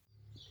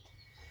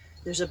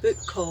There's a book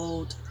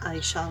called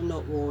I Shall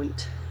Not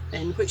Want,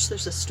 in which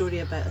there's a story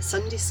about a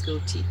Sunday school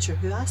teacher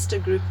who asked a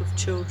group of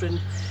children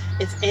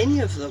if any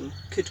of them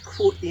could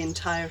quote the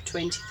entire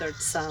 23rd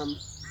Psalm.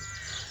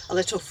 A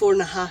little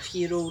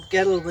 4.5-year-old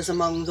girl was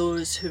among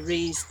those who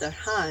raised their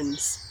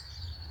hands.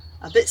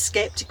 A bit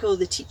sceptical,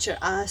 the teacher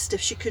asked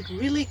if she could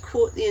really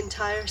quote the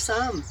entire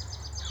psalm.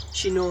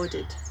 She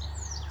nodded.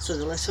 So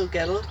the little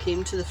girl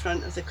came to the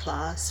front of the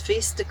class,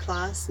 faced the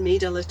class,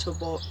 made a little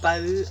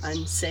bow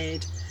and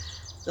said,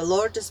 "The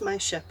Lord is my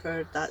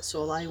shepherd, that's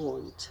all I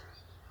want."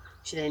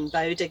 She then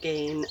bowed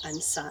again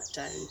and sat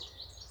down.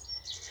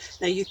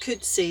 Now you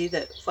could say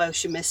that while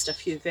she missed a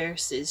few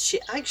verses, she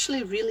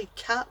actually really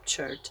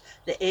captured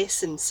the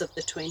essence of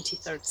the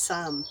 23rd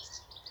Psalm.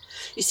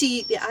 You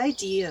see, the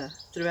idea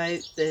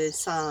throughout the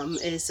psalm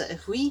is that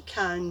if we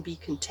can be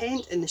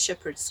content in the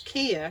shepherd's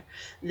care,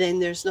 then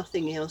there's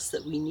nothing else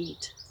that we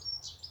need.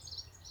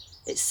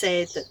 It's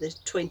said that the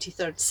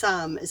 23rd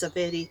Psalm is a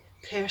very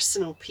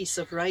personal piece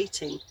of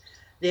writing.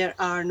 There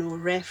are no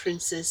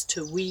references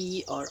to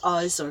we or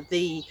us or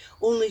they,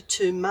 only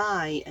to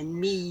my and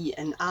me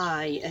and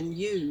I and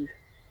you.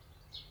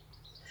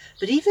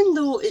 But even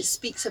though it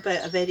speaks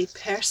about a very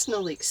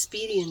personal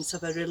experience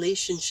of a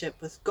relationship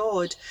with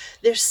God,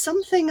 there's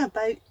something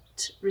about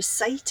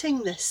reciting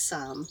this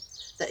psalm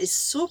that is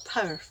so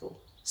powerful,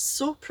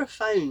 so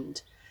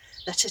profound,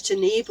 that it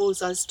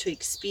enables us to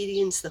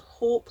experience the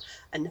hope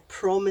and the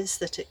promise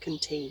that it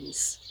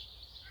contains.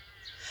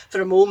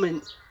 For a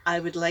moment, I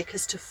would like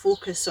us to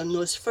focus on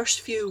those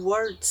first few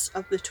words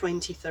of the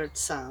 23rd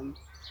Psalm.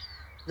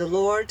 The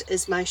Lord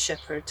is my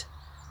shepherd,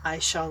 I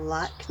shall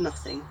lack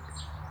nothing.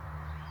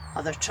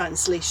 Other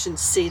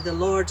translations say, the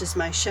Lord is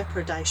my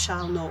shepherd, I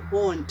shall not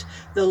want.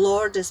 The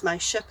Lord is my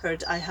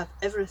shepherd, I have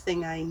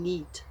everything I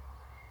need.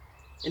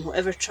 In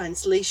whatever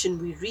translation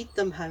we read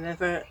them,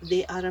 however,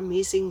 they are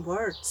amazing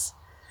words.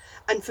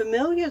 And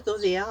familiar though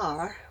they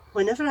are,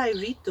 whenever I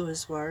read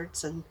those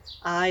words, and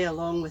I,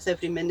 along with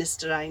every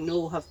minister I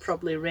know, have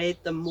probably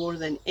read them more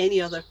than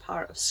any other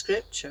part of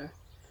Scripture,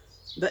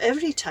 but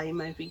every time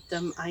I read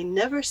them, I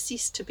never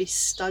cease to be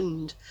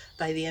stunned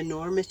by the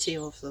enormity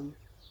of them.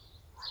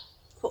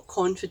 What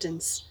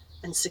confidence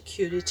and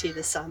security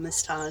the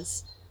psalmist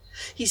has.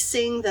 He's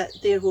saying that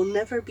there will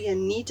never be a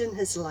need in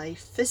his life,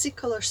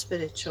 physical or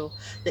spiritual,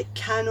 that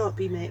cannot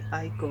be met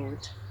by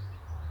God.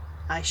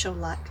 I shall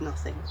lack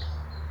nothing.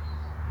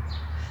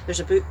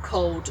 There's a book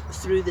called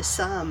Through the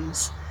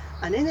Psalms,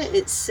 and in it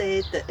it's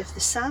said that if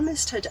the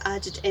psalmist had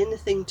added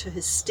anything to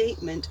his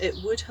statement, it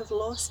would have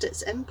lost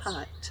its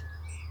impact.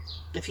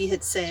 If he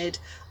had said,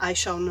 I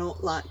shall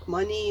not lack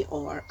money,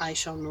 or I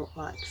shall not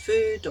lack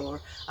food, or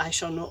I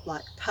shall not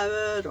lack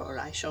power, or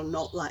I shall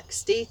not lack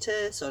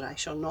status, or I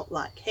shall not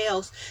lack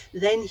health,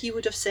 then he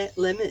would have set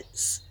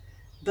limits.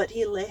 But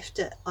he left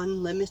it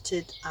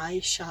unlimited. I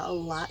shall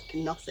lack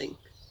nothing.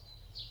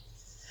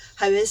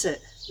 How is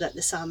it that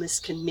the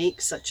psalmist can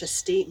make such a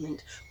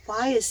statement?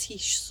 Why is he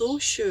so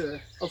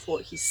sure of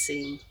what he's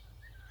saying?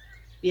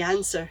 The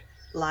answer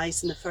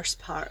lies in the first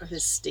part of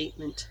his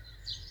statement.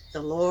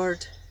 The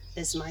Lord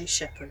is my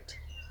shepherd.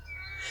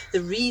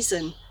 The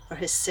reason for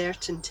his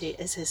certainty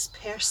is his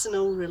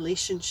personal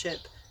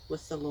relationship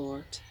with the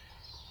Lord.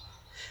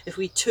 If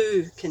we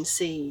too can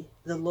say,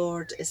 the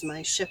Lord is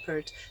my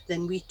shepherd,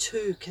 then we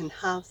too can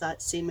have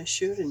that same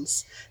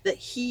assurance that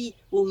he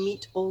will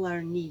meet all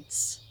our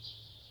needs.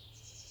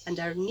 And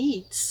our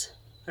needs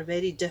are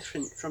very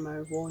different from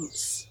our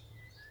wants.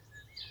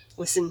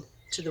 Listen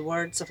to the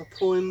words of a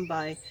poem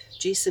by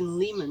Jason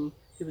Lehman,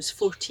 who was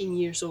 14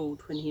 years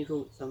old when he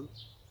wrote them.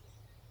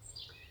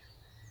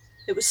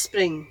 It was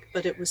spring,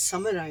 but it was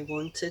summer I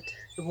wanted,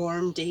 the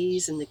warm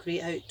days and the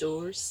great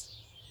outdoors.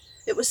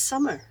 It was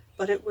summer,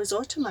 but it was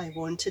autumn I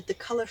wanted, the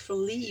colourful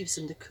leaves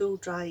and the cool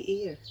dry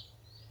air.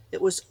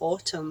 It was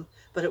autumn,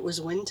 but it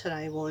was winter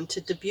I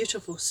wanted, the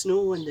beautiful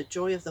snow and the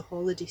joy of the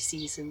holiday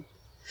season.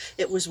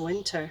 It was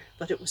winter,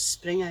 but it was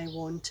spring I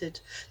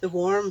wanted, the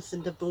warmth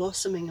and the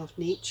blossoming of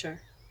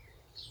nature.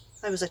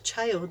 I was a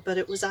child, but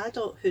it was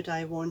adulthood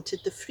I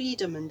wanted, the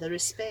freedom and the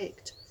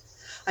respect.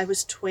 I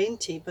was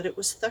 20, but it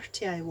was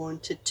 30 I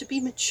wanted, to be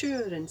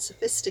mature and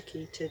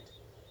sophisticated.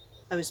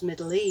 I was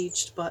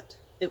middle-aged, but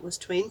it was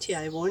 20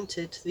 I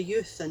wanted, the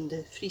youth and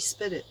the free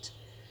spirit.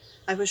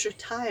 I was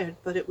retired,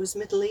 but it was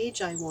middle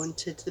age I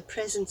wanted, the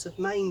presence of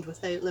mind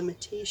without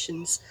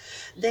limitations.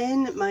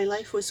 Then my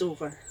life was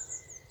over.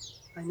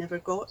 I never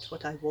got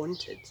what I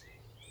wanted.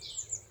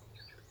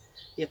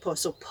 The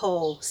Apostle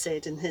Paul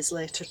said in his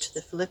letter to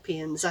the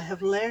Philippians, I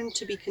have learned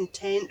to be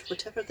content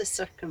whatever the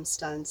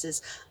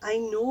circumstances. I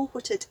know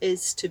what it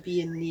is to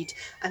be in need,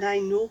 and I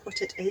know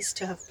what it is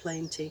to have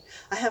plenty.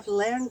 I have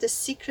learned the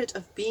secret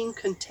of being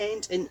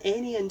content in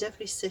any and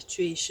every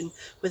situation,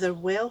 whether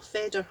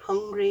well-fed or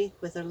hungry,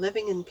 whether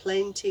living in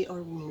plenty or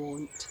in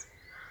want.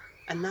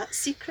 And that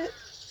secret?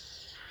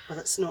 Well,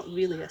 it's not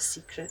really a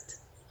secret.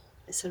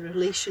 It's a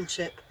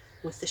relationship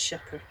with the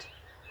shepherd.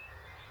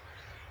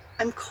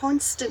 I'm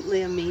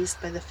constantly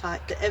amazed by the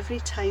fact that every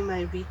time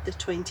I read the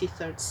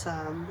 23rd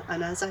Psalm,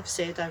 and as I've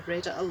said, I've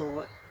read it a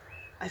lot,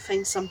 I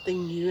find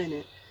something new in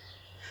it.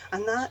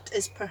 And that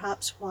is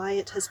perhaps why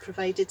it has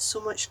provided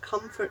so much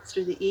comfort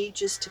through the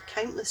ages to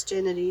countless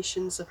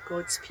generations of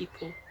God's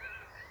people.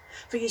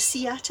 For you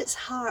see, at its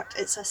heart,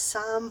 it's a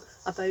psalm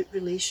about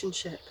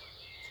relationship.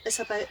 It's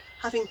about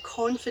having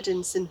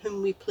confidence in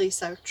whom we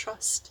place our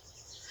trust.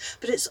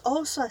 But it's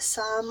also a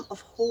psalm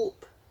of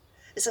hope.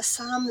 It's a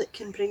psalm that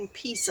can bring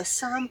peace, a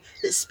psalm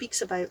that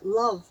speaks about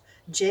love,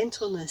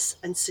 gentleness,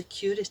 and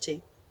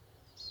security.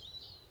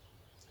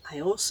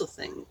 I also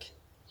think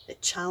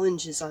it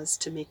challenges us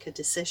to make a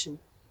decision.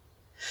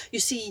 You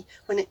see,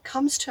 when it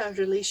comes to our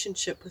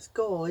relationship with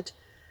God,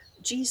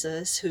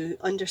 Jesus, who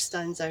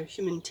understands our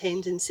human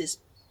tendencies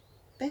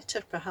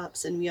better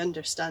perhaps than we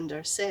understand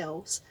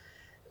ourselves,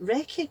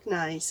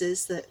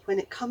 recognises that when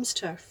it comes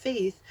to our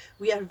faith,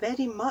 we are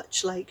very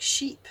much like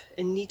sheep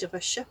in need of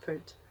a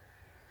shepherd.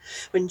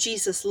 When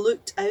Jesus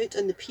looked out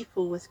on the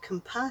people with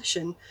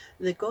compassion,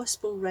 the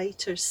Gospel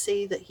writers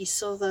say that he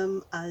saw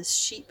them as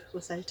sheep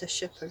without a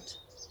shepherd.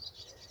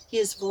 He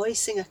is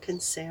voicing a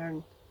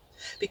concern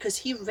because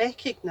he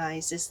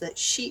recognises that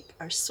sheep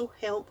are so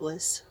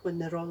helpless when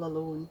they're all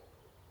alone.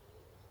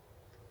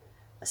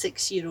 A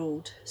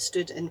 6-year-old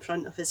stood in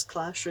front of his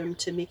classroom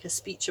to make a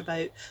speech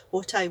about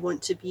what I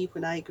want to be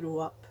when I grow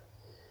up.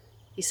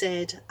 He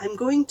said, "I'm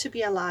going to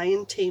be a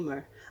lion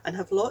tamer and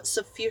have lots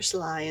of fierce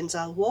lions.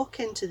 I'll walk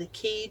into the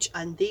cage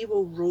and they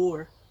will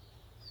roar."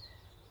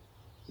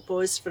 He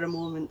paused for a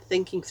moment,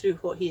 thinking through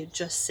what he had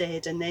just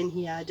said, and then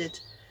he added,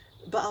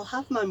 "But I'll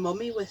have my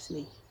mummy with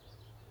me."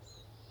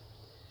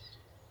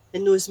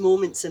 In those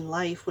moments in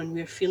life when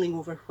we're feeling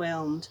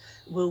overwhelmed,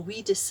 will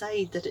we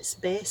decide that it's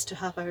best to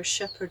have our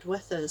shepherd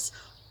with us,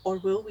 or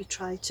will we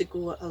try to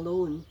go it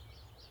alone?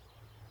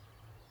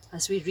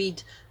 As we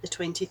read the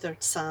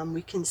 23rd Psalm,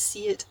 we can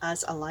see it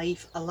as a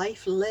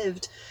life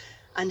lived,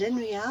 and in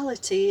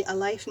reality, a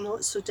life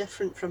not so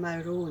different from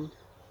our own.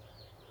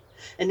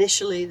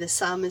 Initially, the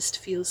psalmist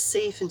feels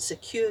safe and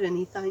secure, and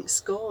he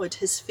thanks God,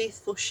 his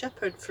faithful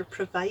shepherd, for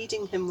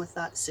providing him with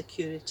that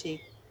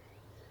security.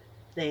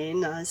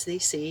 Then, as they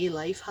say,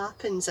 life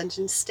happens, and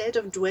instead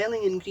of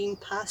dwelling in green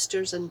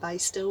pastures and by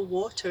still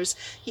waters,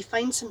 he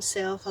finds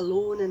himself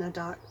alone in a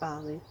dark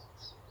valley.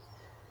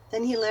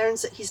 Then he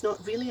learns that he's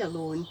not really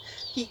alone.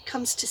 He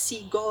comes to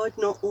see God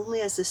not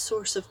only as the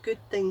source of good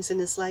things in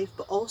his life,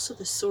 but also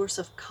the source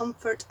of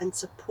comfort and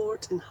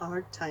support in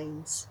hard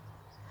times.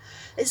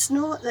 It's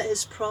not that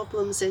his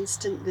problems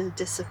instantly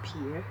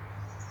disappear.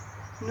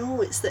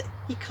 No, it's that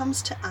he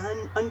comes to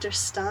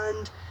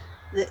understand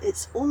that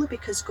it's only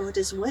because God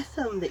is with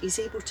him that he's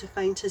able to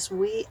find his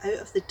way out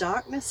of the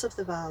darkness of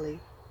the valley.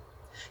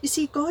 You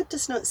see, God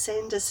does not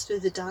send us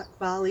through the dark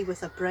valley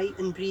with a bright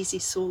and breezy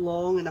so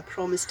long and a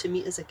promise to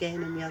meet us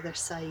again on the other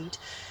side.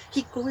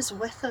 He goes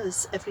with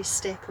us every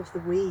step of the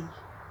way.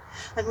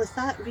 And with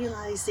that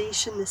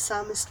realisation, the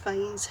psalmist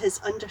finds his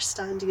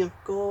understanding of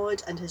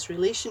God and his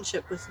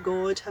relationship with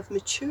God have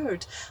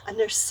matured, and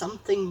there's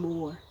something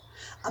more.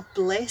 A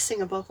blessing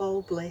above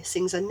all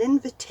blessings, an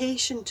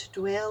invitation to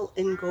dwell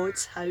in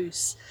God's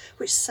house,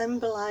 which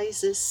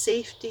symbolises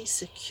safety,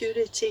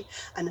 security,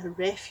 and a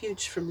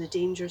refuge from the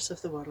dangers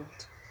of the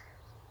world.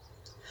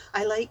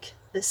 I like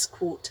this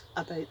quote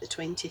about the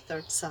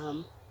 23rd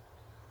Psalm.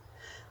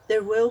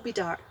 "There will be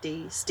dark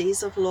days,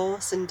 days of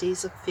loss and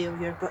days of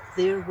failure, but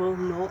they will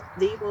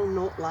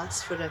not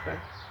last forever.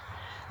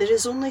 There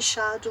is only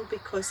shadow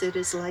because there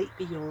is light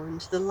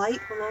beyond. The light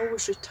will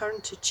always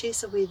return to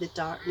chase away the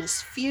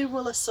darkness. Fear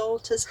will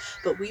assault us,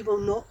 but we will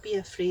not be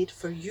afraid,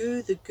 for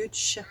you, the Good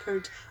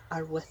Shepherd,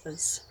 are with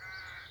us."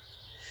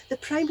 The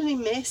primary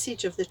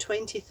message of the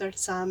 23rd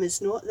Psalm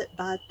is not that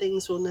bad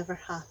things will never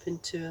happen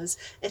to us.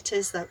 It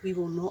is that we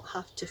will not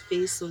have to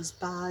face those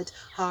bad,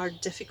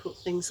 hard, difficult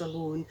things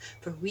alone,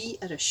 for we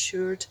are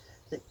assured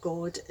that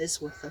God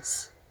is with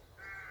us.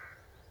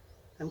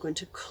 I'm going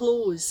to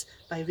close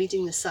by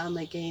reading the psalm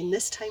again,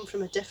 this time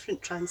from a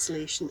different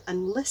translation,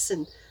 and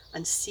listen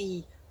and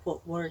see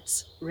what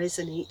words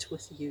resonate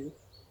with you.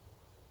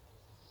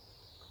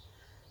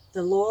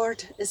 "The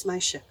Lord is my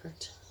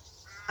shepherd.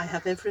 I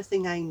have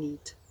everything I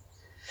need.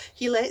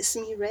 He lets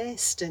me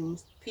rest in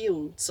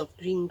fields of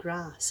green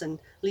grass and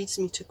leads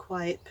me to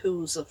quiet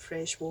pools of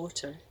fresh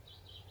water.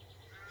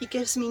 He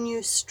gives me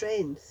new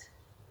strength.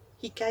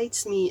 He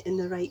guides me in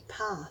the right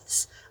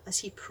paths as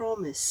he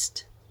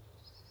promised.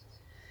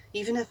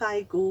 Even if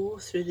I go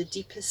through the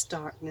deepest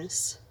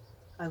darkness,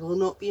 I will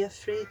not be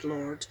afraid,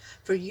 Lord,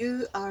 for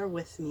you are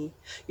with me.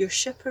 Your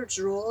shepherd's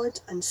rod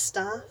and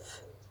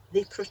staff,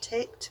 they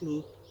protect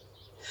me.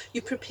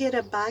 You prepare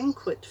a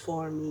banquet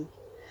for me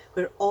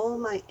where all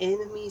my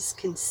enemies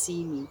can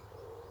see me.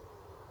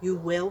 You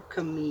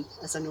welcome me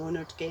as an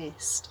honoured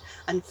guest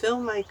and fill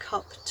my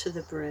cup to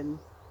the brim.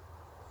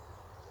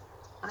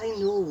 I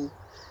know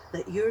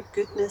that your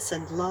goodness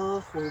and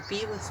love will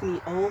be with me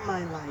all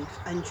my life,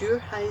 and your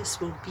house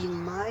will be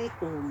my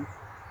home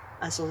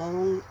as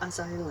long as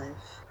I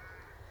live."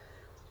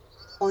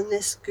 On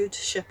this Good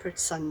Shepherd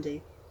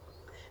Sunday,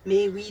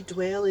 may we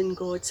dwell in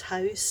God's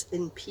house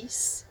in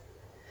peace.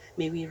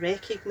 May we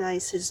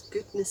recognise his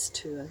goodness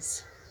to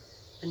us.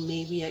 and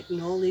may we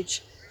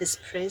acknowledge his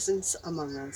presence among us.